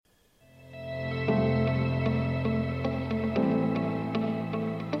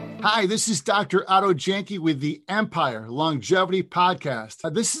Hi, this is Dr. Otto Janke with the Empire Longevity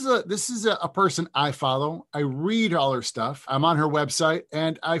Podcast. This is a person I follow. I read all her stuff. I'm on her website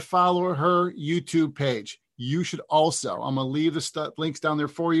and I follow her YouTube page. You should also. I'm going to leave the links down there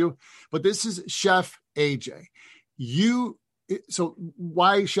for you. But this is Chef AJ. So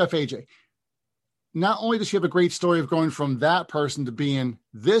why Chef AJ? Not only does she have a great story of going from that person to being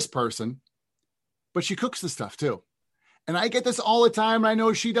this person, but she cooks the stuff too. And I get this all the time. And I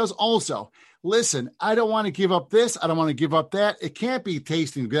know she does also. Listen, I don't want to give up this. I don't want to give up that. It can't be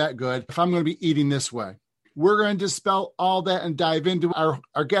tasting that good if I'm going to be eating this way. We're going to dispel all that and dive into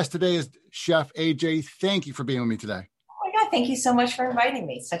our guest today is Chef AJ. Thank you for being with me today. Oh my God. Thank you so much for inviting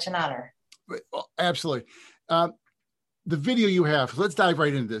me. It's such an honor. Absolutely. The video you have, let's dive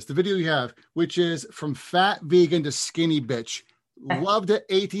right into this. The video you have, which is from fat vegan to skinny bitch, loved it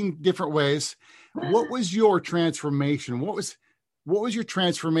 18 different ways. What was your transformation? What was your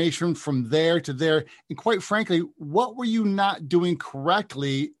transformation from there to there? And quite frankly, what were you not doing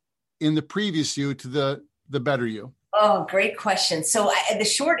correctly in the previous you to the better you? Oh, great question. So the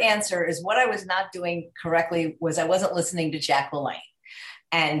short answer is what I was not doing correctly was I wasn't listening to Jack LaLanne.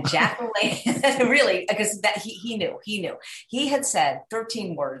 And Jack LaLanne, really, because he knew. He had said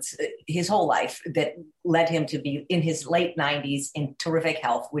 13 words his whole life that led him to be in his late 90s in terrific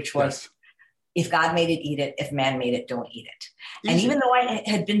health, which was, yes. If God made it, eat it. If man made it, don't eat it. Easy. And even though I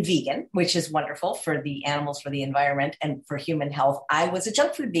had been vegan, which is wonderful for the animals, for the environment, and for human health, I was a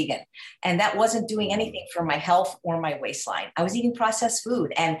junk food vegan. And that wasn't doing anything for my health or my waistline. I was eating processed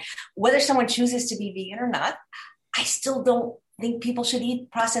food. And whether someone chooses to be vegan or not, I still don't think people should eat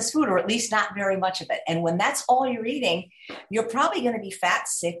processed food, or at least not very much of it. And when that's all you're eating, you're probably going to be fat,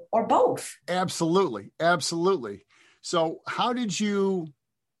 sick, or both. Absolutely. Absolutely. So how did you...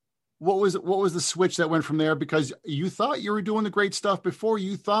 What was the switch that went from there? Because you thought you were doing the great stuff before.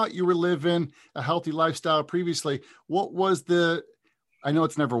 You thought you were living a healthy lifestyle previously. What was I know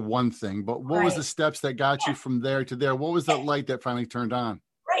it's never one thing, but what was the steps that got you from there to there? What was that light that finally turned on?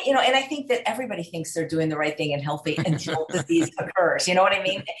 Right. And I think that everybody thinks they're doing the right thing and healthy until disease occurs. You know what I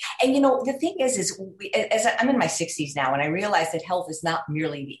mean? And, the thing is I'm in my 60s now, and I realize that health is not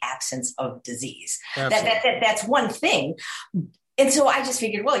merely the absence of disease. That's one thing. And so I just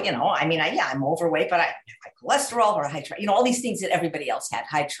figured, well, I'm overweight, but I have high cholesterol or all these things that everybody else had,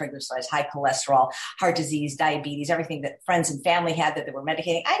 high triglycerides, high cholesterol, heart disease, diabetes, everything that friends and family had that they were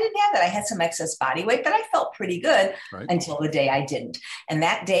medicating. I didn't have that. I had some excess body weight, but I felt pretty good until the day I didn't. And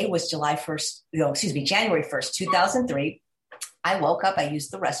that day was January 1st, 2003. I woke up, I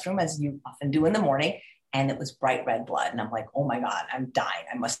used the restroom as you often do in the morning, and it was bright red blood. And I'm like, oh my God, I'm dying.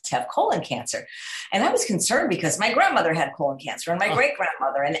 I must have colon cancer. And I was concerned because my grandmother had colon cancer and my great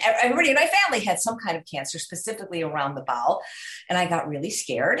grandmother and everybody in my family had some kind of cancer, specifically around the bowel. And I got really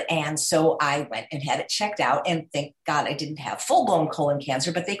scared. And so I went and had it checked out, and thank God I didn't have full blown colon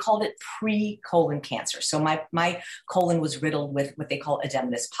cancer, but they called it pre-colon cancer. So my colon was riddled with what they call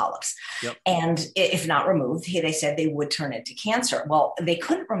edematous polyps. Yep. And if not removed, they said they would turn into cancer. Well, they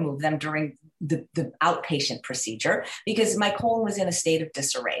couldn't remove them during the outpatient procedure because my colon was in a state of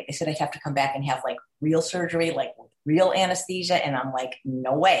disarray. They said I'd have to come back and have real surgery, real anesthesia. And I'm like,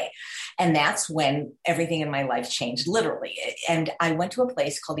 no way. And that's when everything in my life changed, literally. And I went to a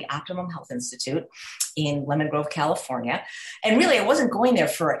place called the Optimum Health Institute in Lemon Grove, California. And really, I wasn't going there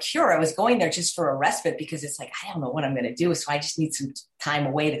for a cure. I was going there just for a respite because it's like, I don't know what I'm going to do. So I just need some time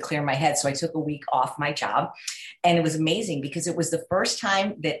away to clear my head. So I took a week off my job. And it was amazing because it was the first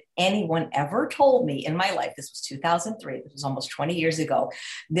time that anyone ever told me in my life, this was 2003, this was almost 20 years ago,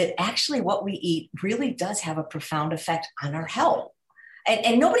 that actually what we eat really does have a profound effect on our health.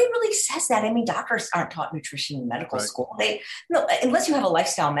 And nobody really says that. I mean, doctors aren't taught nutrition in medical school. Unless you have a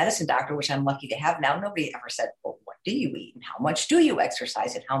lifestyle medicine doctor, which I'm lucky to have now, nobody ever said, well, what do you eat and how much do you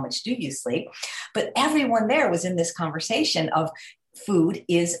exercise and how much do you sleep? But everyone there was in this conversation of food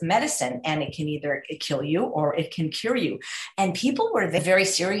is medicine, and it can either kill you or it can cure you. And people were very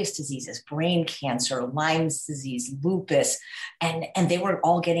serious diseases, brain cancer, Lyme's disease, lupus, and they were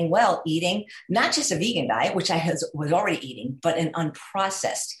all getting well, eating not just a vegan diet, which I was already eating, but an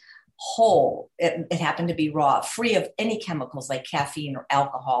unprocessed, whole. It happened to be raw, free of any chemicals like caffeine or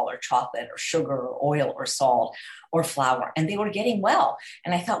alcohol or chocolate or sugar or oil or salt or flour. And they were getting well.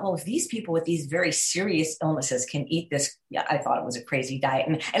 And I thought, well, if these people with these very serious illnesses can eat this, I thought it was a crazy diet.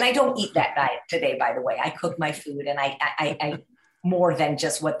 And I don't eat that diet today, by the way. I cook my food and I more than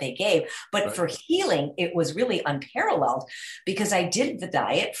just what they gave. But for healing, it was really unparalleled because I did the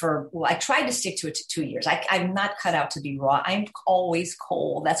diet I tried to stick to it 2 years. I'm not cut out to be raw. I'm always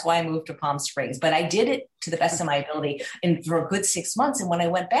cold. That's why I moved to Palm Springs. But I did it to the best of my ability and for a good 6 months. And when I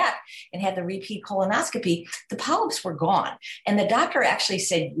went back and had the repeat colonoscopy, the polyps were gone. And the doctor actually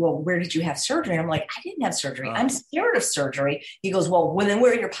said, well, where did you have surgery? And I'm like, I didn't have surgery. I'm scared of surgery. He goes, well, then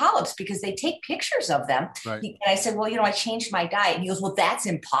where are your polyps? Because they take pictures of them. Right. And I said, well, I changed my diet. And he goes, well, that's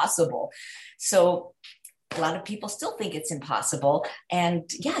impossible. So a lot of people still think it's impossible. And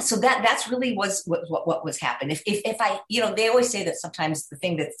so that's really was what was happening. If I, they always say that sometimes the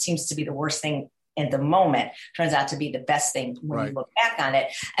thing that seems to be the worst thing in the moment turns out to be the best thing when you look back on it.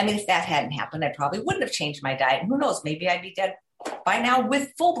 I mean, if that hadn't happened, I probably wouldn't have changed my diet. And who knows, maybe I'd be dead by now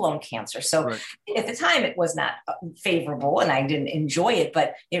with full-blown cancer. So at the time it was not favorable and I didn't enjoy it,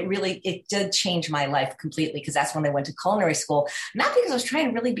 but it did change my life completely because that's when I went to culinary school. Not because I was trying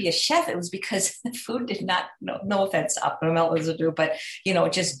to really be a chef. It was because the food did not, no offense to Optimum residue, but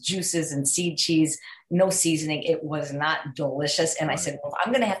just juices and seed cheese, no seasoning. It was not delicious. And I said, well, if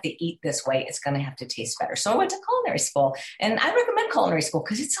I'm going to have to eat this way, it's going to have to taste better. So I went to culinary school and I recommend culinary school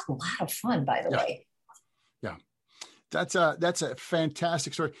because it's a lot of fun, by the way. Yeah. That's a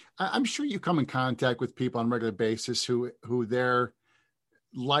fantastic story. I'm sure you come in contact with people on a regular basis who their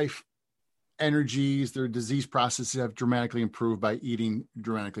life energies, their disease processes have dramatically improved by eating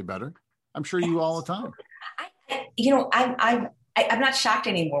dramatically better. I'm sure you all the time. I'm not shocked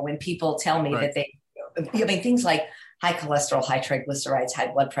anymore when people tell me that things like high cholesterol, high triglycerides,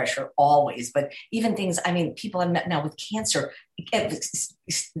 high blood pressure, always. But even things, people now with cancer,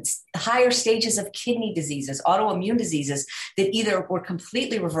 higher stages of kidney diseases, autoimmune diseases that either were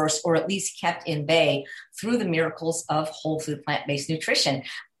completely reversed or at least kept in bay through the miracles of whole food, plant-based nutrition.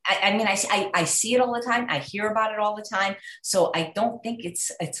 I see it all the time. I hear about it all the time. So I don't think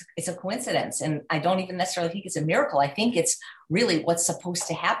it's a coincidence. And I don't even necessarily think it's a miracle. I think it's really what's supposed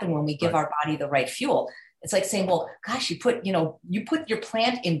to happen when we give our body the right fuel. It's like saying, well, gosh, you put your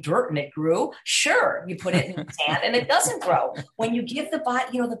plant in dirt and it grew. Sure. You put it in sand and it doesn't grow. When you give the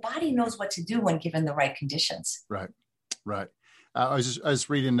body, the body knows what to do when given the right conditions. Right. I was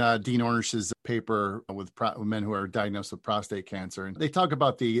reading Dean Ornish's paper with men who are diagnosed with prostate cancer, and they talk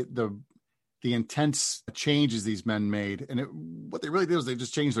about the intense changes these men made, and what they really did was they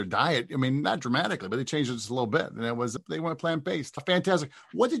just changed their diet. Not dramatically, but they changed it just a little bit, and they went plant-based. Fantastic.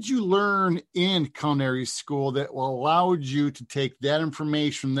 What did you learn in culinary school that allowed you to take that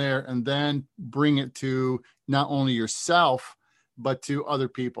information there and then bring it to not only yourself but to other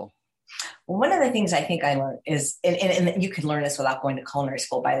people? One of the things I think I learned is, and you can learn this without going to culinary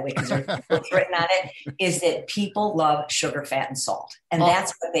school, by the way, because there's books written on it, is that people love sugar, fat, and salt. And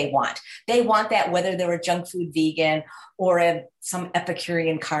that's what they want. They want that whether they're a junk food vegan or some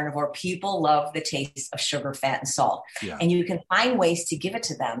Epicurean carnivore. People love the taste of sugar, fat, and salt. Yeah. And you can find ways to give it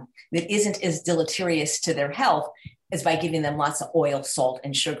to them that isn't as deleterious to their health is by giving them lots of oil, salt,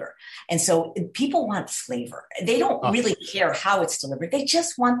 and sugar. And so people want flavor. They don't really care how it's delivered. They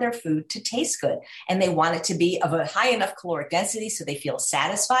just want their food to taste good. And they want it to be of a high enough caloric density so they feel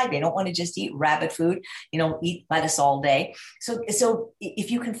satisfied. They don't want to just eat rabbit food, eat lettuce all day. So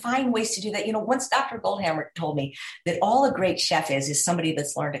if you can find ways to do that, once Dr. Goldhammer told me that all a great chef is somebody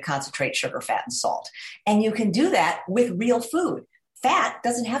that's learned to concentrate sugar, fat, and salt. And you can do that with real food. Fat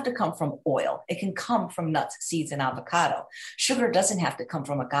doesn't have to come from oil. It can come from nuts, seeds, and avocado. Sugar doesn't have to come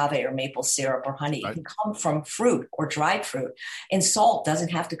from agave or maple syrup or honey. It can come from fruit or dried fruit. And salt doesn't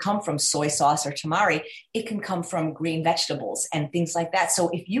have to come from soy sauce or tamari. It can come from green vegetables and things like that. So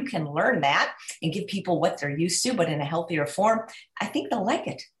if you can learn that and give people what they're used to, but in a healthier form, I think they'll like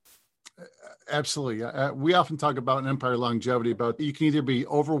it. Absolutely. We often talk about in Empire Longevity about you can either be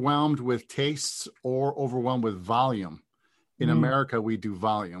overwhelmed with tastes or overwhelmed with volume. In America, we do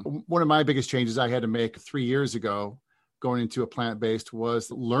volume. One of my biggest changes I had to make 3 years ago going into a plant-based was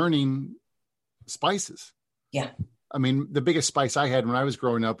learning spices. Yeah. The biggest spice I had when I was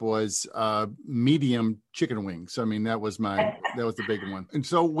growing up was medium chicken wings. That was the big one. And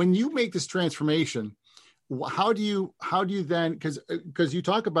so when you make this transformation, how do you then, because you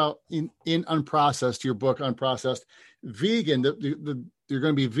talk about in Unprocessed, your book Unprocessed, vegan, you're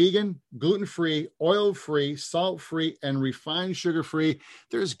going to be vegan, gluten-free, oil-free, salt-free, and refined sugar-free.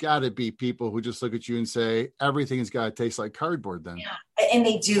 There's got to be people who just look at you and say, everything's got to taste like cardboard then. Yeah, and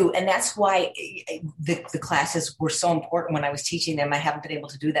they do. And that's why the classes were so important when I was teaching them. I haven't been able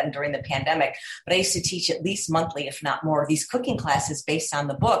to do them during the pandemic, but I used to teach at least monthly, if not more, these cooking classes based on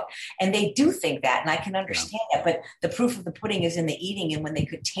the book. And they do think that, and I can understand that. But the proof of the pudding is in the eating. And when they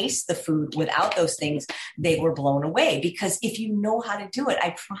could taste the food without those things, they were blown away. way, because if you know how to do it,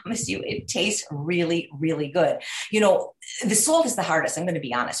 I promise you, it tastes really, really good. The salt is the hardest. I'm going to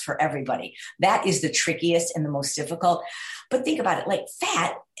be honest, for everybody. That is the trickiest and the most difficult. But think about it, like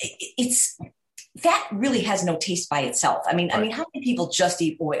fat, fat really has no taste by itself. I mean, how many people just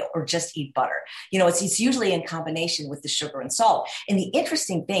eat oil or just eat butter? It's usually in combination with the sugar and salt. And the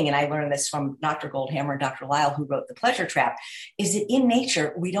interesting thing, and I learned this from Dr. Goldhammer and Dr. Lisle, who wrote The Pleasure Trap, is that in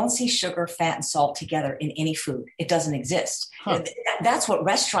nature, we don't see sugar, fat, and salt together in any food. It doesn't exist. Huh. That's what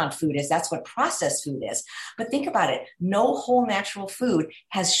restaurant food is. That's what processed food is. But think about it. No whole natural food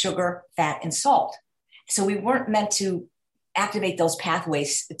has sugar, fat, and salt. So we weren't meant to activate those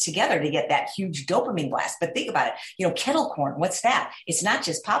pathways together to get that huge dopamine blast. But think about it, kettle corn, what's that? It's not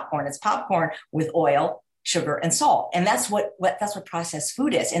just popcorn, it's popcorn with oil, sugar, and salt. And that's what processed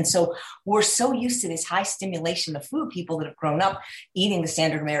food is. And so we're so used to this high stimulation of food, people that have grown up eating the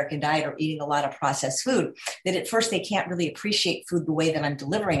standard American diet or eating a lot of processed food, that at first they can't really appreciate food the way that I'm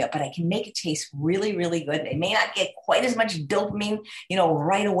delivering it, but I can make it taste really, really good. They may not get quite as much dopamine,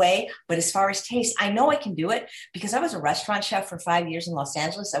 right away, but as far as taste, I know I can do it because I was a restaurant chef for 5 years in Los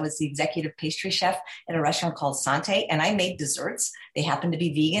Angeles. I was the executive pastry chef at a restaurant called Sante, and I made desserts. They happened to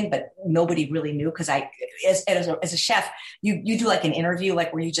be vegan, but nobody really knew because as a chef, you do like an interview,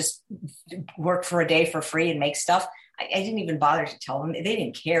 like where you just work for a day for free and make stuff. I didn't even bother to tell them. They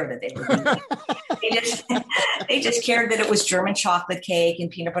didn't care that they were they just cared that it was German chocolate cake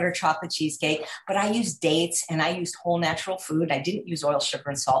and peanut butter chocolate cheesecake. But I used dates and I used whole natural food. I didn't use oil, sugar,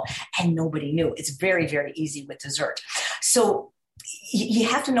 and salt, and nobody knew. It's very, very easy with dessert. So you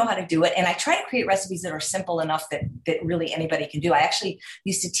have to know how to do it. And I try to create recipes that are simple enough that really anybody can do. I actually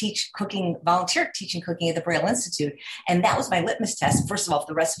used to teach cooking, volunteer teaching cooking at the Braille Institute. And that was my litmus test. First of all, if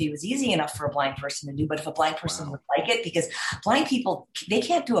the recipe was easy enough for a blind person to do, but if a blind person would like it, because blind people, they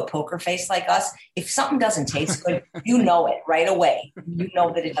can't do a poker face like us. If something doesn't taste good, you know it right away. You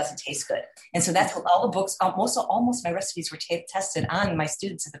know that it doesn't taste good. And so that's what all the books, almost my recipes were tested on my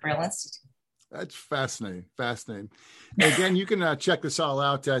students at the Braille Institute. That's fascinating. Fascinating. Again, you can check this all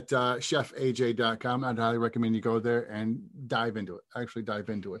out at chefaj.com. I'd highly recommend you go there and dive into it. Actually dive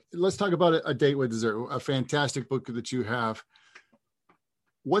into it. Let's talk about a date with dessert, a fantastic book that you have.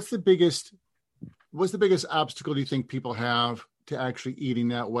 What's the biggest obstacle do you think people have to actually eating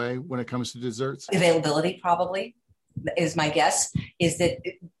that way when it comes to desserts? Availability probably is my guess, is that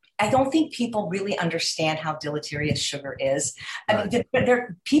I don't think people really understand how deleterious sugar is. I mean,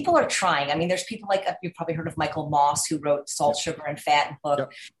 people are trying. I mean, there's people like, you've probably heard of Michael Moss, who wrote Salt, Sugar, and Fat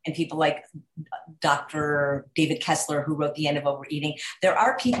book, and people like Dr. David Kessler, who wrote The End of Overeating. There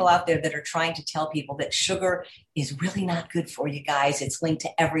are people out there that are trying to tell people that sugar is really not good for you guys. It's linked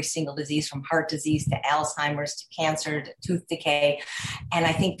to every single disease, from heart disease to Alzheimer's to cancer to tooth decay. And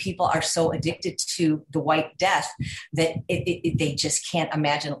I think people are so addicted to the white death that they just can't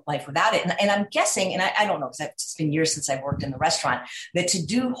imagine life without it. And I'm guessing, and I don't know, because it's been years since I've worked in the restaurant, that to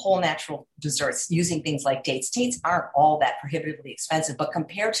do whole natural desserts using things like dates aren't all that prohibitively expensive, but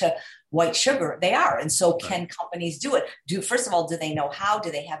compared to white sugar, they are. And so can companies do it? First of all, do they know how? Do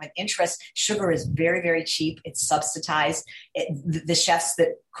they have an interest? Sugar is very, very cheap. It's subsidized. The chefs that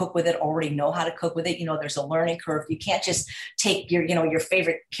cook with it already know how to cook with it. There's a learning curve. You can't just take your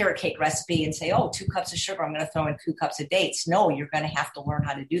favorite carrot cake recipe and say, 2 cups of sugar, I'm going to throw in 2 cups of dates. No, you're going to have to learn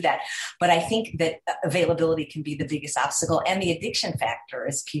how to do that. But I think that availability can be the biggest obstacle. And the addiction factor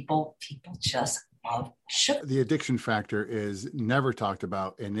is people just love sugar. The addiction factor is never talked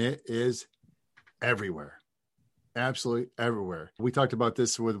about, and it is everywhere. Absolutely everywhere. We talked about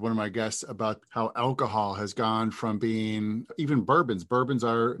this with one of my guests about how alcohol has gone from being, even bourbons. Bourbons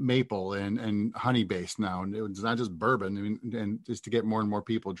are maple and honey based now. And it's not just bourbon. I mean, and just to get more and more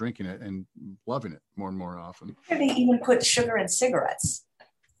people drinking it and loving it more and more often. They even put sugar in cigarettes.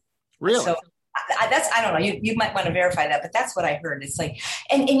 Really? So I don't know. You might want to verify that, but that's what I heard. It's like,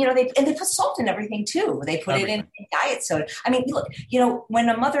 and they put salt in everything too. They put it in diet soda. I mean, look, when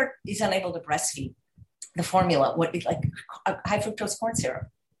a mother is unable to breastfeed, the formula would be like a high fructose corn syrup,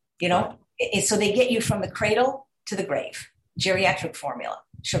 so they get you from the cradle to the grave, geriatric formula,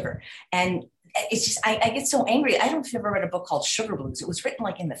 sugar. And it's just, I get so angry. I don't know if you've ever read a book called Sugar Blues. It was written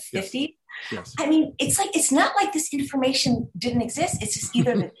like in the 50s. Yes. I mean, it's not like this information didn't exist. It's just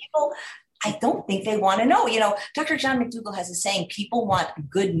either the people, I don't think they want to know. Dr. John McDougall has a saying, people want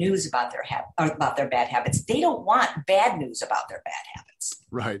good news about their bad habits. They don't want bad news about their bad habits.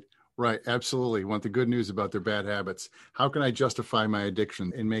 Right. Absolutely. Want the good news about their bad habits. How can I justify my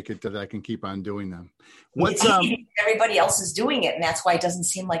addiction and make it that I can keep on doing them? Everybody else is doing it. And that's why it doesn't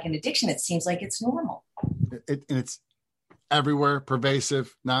seem like an addiction. It seems like it's normal. everywhere,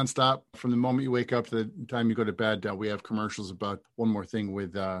 pervasive, nonstop. From the moment you wake up to the time you go to bed, we have commercials about one more thing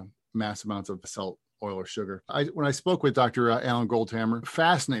with mass amounts of salt, oil, or sugar. When I spoke with Dr. Alan Goldhammer,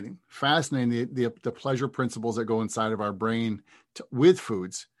 fascinating the pleasure principles that go inside of our brain with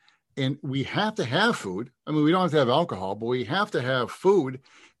foods. And we have to have food. I mean, we don't have to have alcohol, but we have to have food.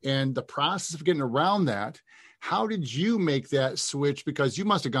 And the process of getting around that, how did you make that switch? Because you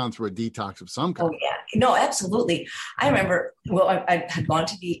must have gone through a detox of some kind. Oh, yeah. No, absolutely. I remember, I had gone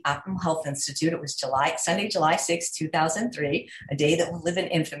to the Optimal Health Institute. It was Sunday, July 6, 2003, a day that will live in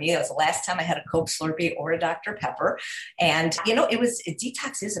infamy. It was the last time I had a Coke Slurpee or a Dr. Pepper. And,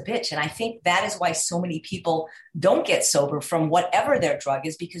 detox is a bitch. And I think that is why so many people don't get sober from whatever their drug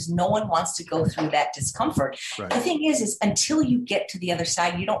is, because no one wants to go through that discomfort. Right. The thing is until you get to the other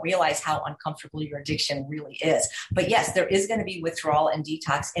side, you don't realize how uncomfortable your addiction really is. But yes, there is going to be withdrawal and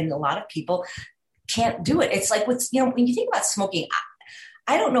detox, and a lot of people can't do it. It's like when you think about smoking,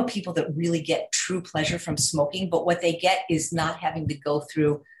 I don't know people that really get true pleasure from smoking, but what they get is not having to go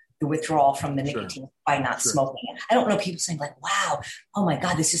through the withdrawal from the nicotine by not smoking it. I don't know people saying like, wow, oh my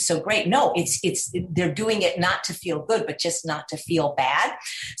God, this is so great. No, they're doing it not to feel good, but just not to feel bad.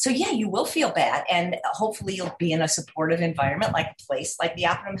 So yeah, you will feel bad. And hopefully you'll be in a supportive environment, like a place like the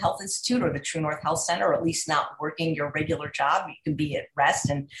Optimum Health Institute or the True North Health Center, or at least not working your regular job. You can be at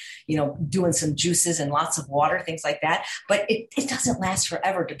rest and, doing some juices and lots of water, things like that. But it doesn't last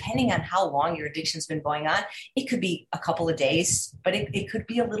forever. Depending on how long your addiction's been going on, it could be a couple of days, but it could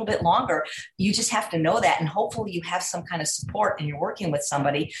be a little bit longer. You just have to know that, and hopefully you have some kind of support and you're working with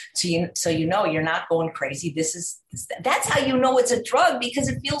somebody so you're not going crazy. That's how you know it's a drug, because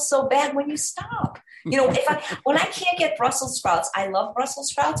it feels so bad when you stop. When I can't get Brussels sprouts, I love Brussels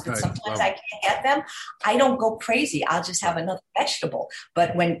sprouts, but sometimes I can't get them. I don't go crazy. I'll just have another vegetable.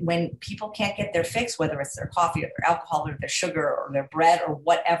 But when people can't get their fix, whether it's their coffee or their alcohol or their sugar or their bread or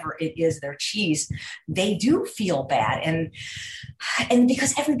whatever it is, their cheese, they do feel bad. And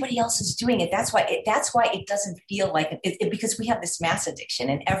because everybody else is doing it, that's why it doesn't feel like it, because we have this mass addiction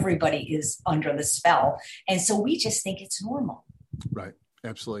and everybody is under the spell. And so we just think it's normal. Right.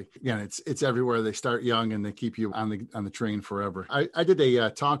 Absolutely. Yeah, it's everywhere. They start young and they keep you on the train forever. I did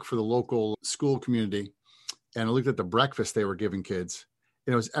a talk for the local school community, and I looked at the breakfast they were giving kids,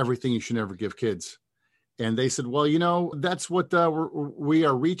 and it was everything you should never give kids. And they said, well, that's what we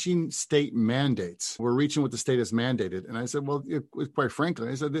are reaching state mandates. We're reaching what the state has mandated. And I said, well, quite frankly,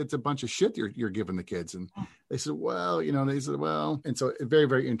 I said, it's a bunch of shit you're giving the kids. And they said, well, and so very,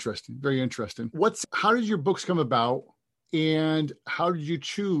 very interesting. Very interesting. How did your books come about? And how did you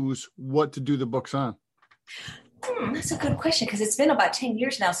choose what to do the books on? That's a good question, because it's been about 10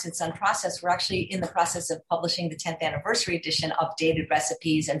 years now since Unprocessed. We're actually in the process of publishing the 10th anniversary edition, updated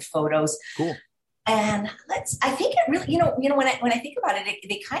recipes and photos. Cool. And I think it really, when I think about it,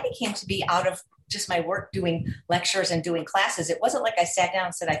 they kind of came to be out of just my work doing lectures and doing classes. It wasn't like I sat down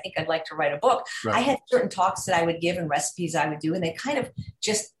and said, I think I'd like to write a book. Right. I had certain talks that I would give and recipes I would do, and they kind of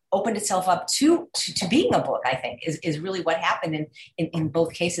just opened itself up to being a book, I think, is really what happened in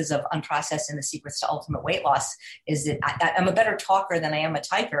both cases of Unprocessed and The Secrets to Ultimate Weight Loss. Is that I'm a better talker than I am a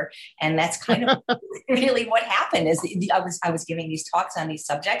typer. And that's kind of really what happened. Is I was giving these talks on these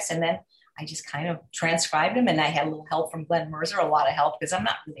subjects, and then I just kind of transcribed them, and I had a little help from Glenn Mercer, a lot of help, because I'm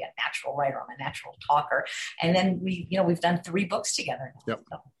not really a natural writer. I'm a natural talker. And then we've done 3 books together now.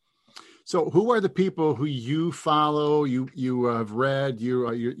 Yep. So who are the people who you follow, you have read,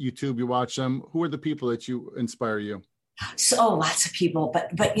 your YouTube, you watch them? Who are the people that you inspire you? So lots of people,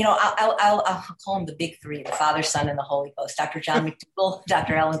 but I'll call them the big 3: the Father, Son, and the Holy Ghost. Dr. John McDougall,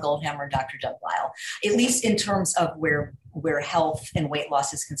 Dr. Alan Goldhammer, and Dr. Doug Lisle. At least in terms of where health and weight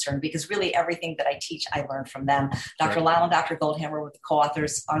loss is concerned, because really everything that I teach, I learned from them. Dr. Right. Lisle and Dr. Goldhammer are the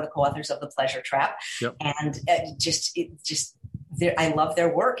co-authors of The Pleasure Trap. Yep. And I love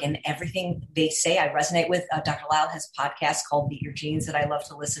their work, and everything they say I resonate with. Dr. Lisle has a podcast called Beat Your Genes that I love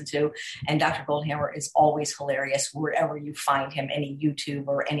to listen to. And Dr. Goldhammer is always hilarious wherever you find him, any YouTube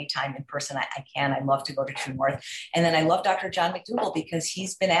or anytime in person. I love to go to True North. And then I love Dr. John McDougall, because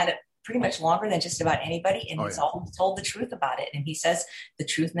he's been at it pretty much longer than just about anybody. And he's always told the truth about it. And he says the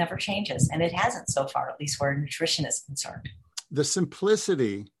truth never changes. And it hasn't so far, at least where nutrition is concerned. The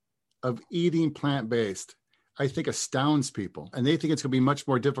simplicity of eating plant-based, I think, astounds people, and they think it's going to be much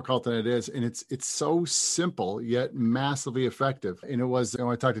more difficult than it is. And it's so simple, yet massively effective. And it was,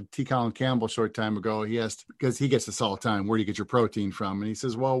 I talked to T. Colin Campbell a short time ago. He asked, because he gets this all the time, where do you get your protein from? And he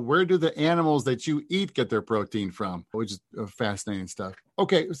says, well, where do the animals that you eat get their protein from? Which is fascinating stuff.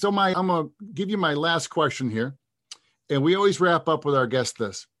 Okay. So I'm going to give you my last question here. And we always wrap up with our guest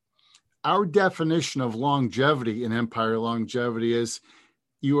this. Our definition of longevity in Empire Longevity is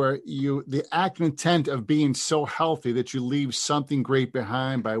the act and intent of being so healthy that you leave something great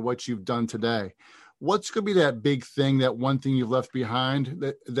behind by what you've done today. What's going to be that big thing, that one thing you've left behind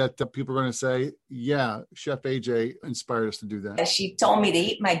that people are going to say, yeah, Chef AJ inspired us to do that? She told me to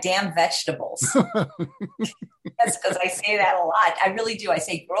eat my damn vegetables. That's because I say that a lot. I really do. I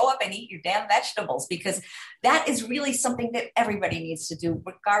say, grow up and eat your damn vegetables, because that is really something that everybody needs to do,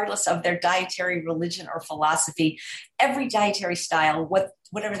 regardless of their dietary religion or philosophy. Every dietary style,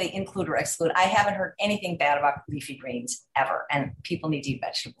 whatever they include or exclude. I haven't heard anything bad about leafy greens ever. And people need to eat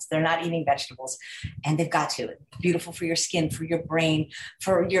vegetables. They're not eating vegetables, and they've got to. It's beautiful for your skin, for your brain,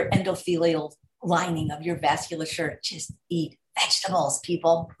 for your endothelial lining of your vasculature. Just eat vegetables,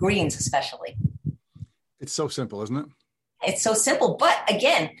 people. Greens especially. It's so simple, isn't it? It's so simple. But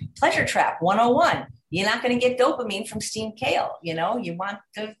again, pleasure trap 101. You're not going to get dopamine from steamed kale. You want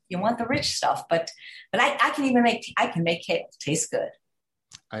the rich stuff. But I can make kale taste good.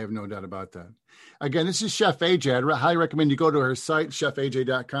 I have no doubt about that. Again, this is Chef AJ. I highly recommend you go to her site,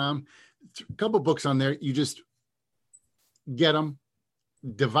 chefaj.com. A couple books on there. You just get them,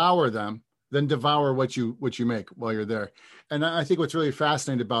 devour them, then devour what you make while you're there. And I think what's really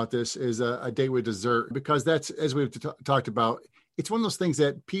fascinating about this is a date with dessert, because that's, as we've talked about, it's one of those things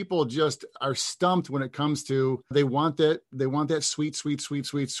that people just are stumped when it comes to. They want that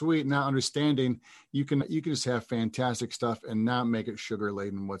sweet, not understanding you can just have fantastic stuff and not make it sugar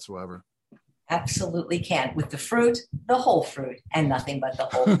laden whatsoever. Absolutely can, with the fruit, the whole fruit, and nothing but the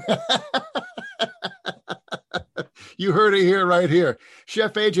whole fruit. You heard it here, right here.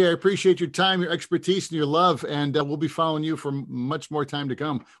 Chef AJ, I appreciate your time, your expertise, and your love, and we'll be following you for much more time to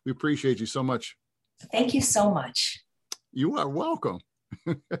come. We appreciate you so much. Thank you so much. You are welcome.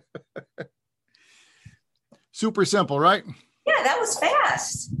 Super simple, right? Yeah, that was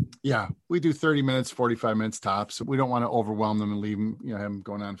fast. Yeah, we do 30 minutes, 45 minutes tops. We don't want to overwhelm them and leave them, have them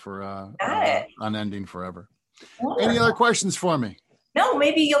going on for unending forever. Wonderful. Any other questions for me? No,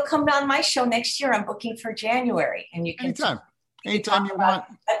 maybe you'll come on my show next year. I'm booking for January, and you can anytime you want.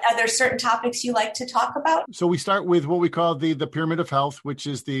 Are there certain topics you like to talk about? So we start with what we call the pyramid of health, which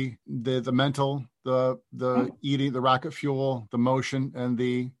is the mental, the eating, the rocket fuel, the motion, and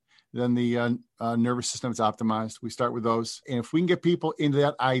then the nervous system is optimized. We start with those. And if we can get people into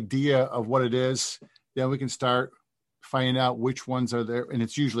that idea of what it is, then we can start finding out which ones are there. And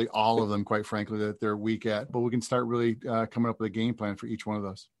it's usually all of them, quite frankly, that they're weak at. But we can start really coming up with a game plan for each one of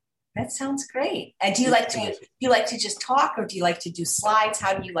those. That sounds great. And do you like to just talk, or do you like to do slides?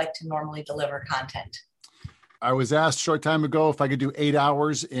 How do you like to normally deliver content? I was asked a short time ago if I could do 8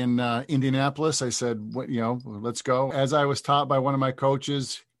 hours in Indianapolis. I said, let's go. As I was taught by one of my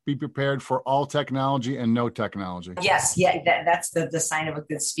coaches, be prepared for all technology and no technology. Yes. Yeah. That's the sign of a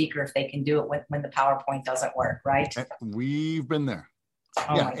good speaker, if they can do it when the PowerPoint doesn't work, right? We've been there.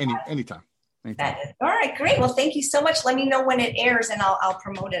 Anytime. All right, great. Well, thank you so much. Let me know when it airs, and I'll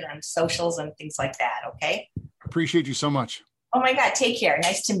promote it on socials and things like that. Okay. Appreciate you so much. Oh my God. Take care.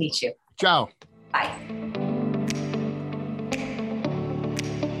 Nice to meet you. Ciao. Bye.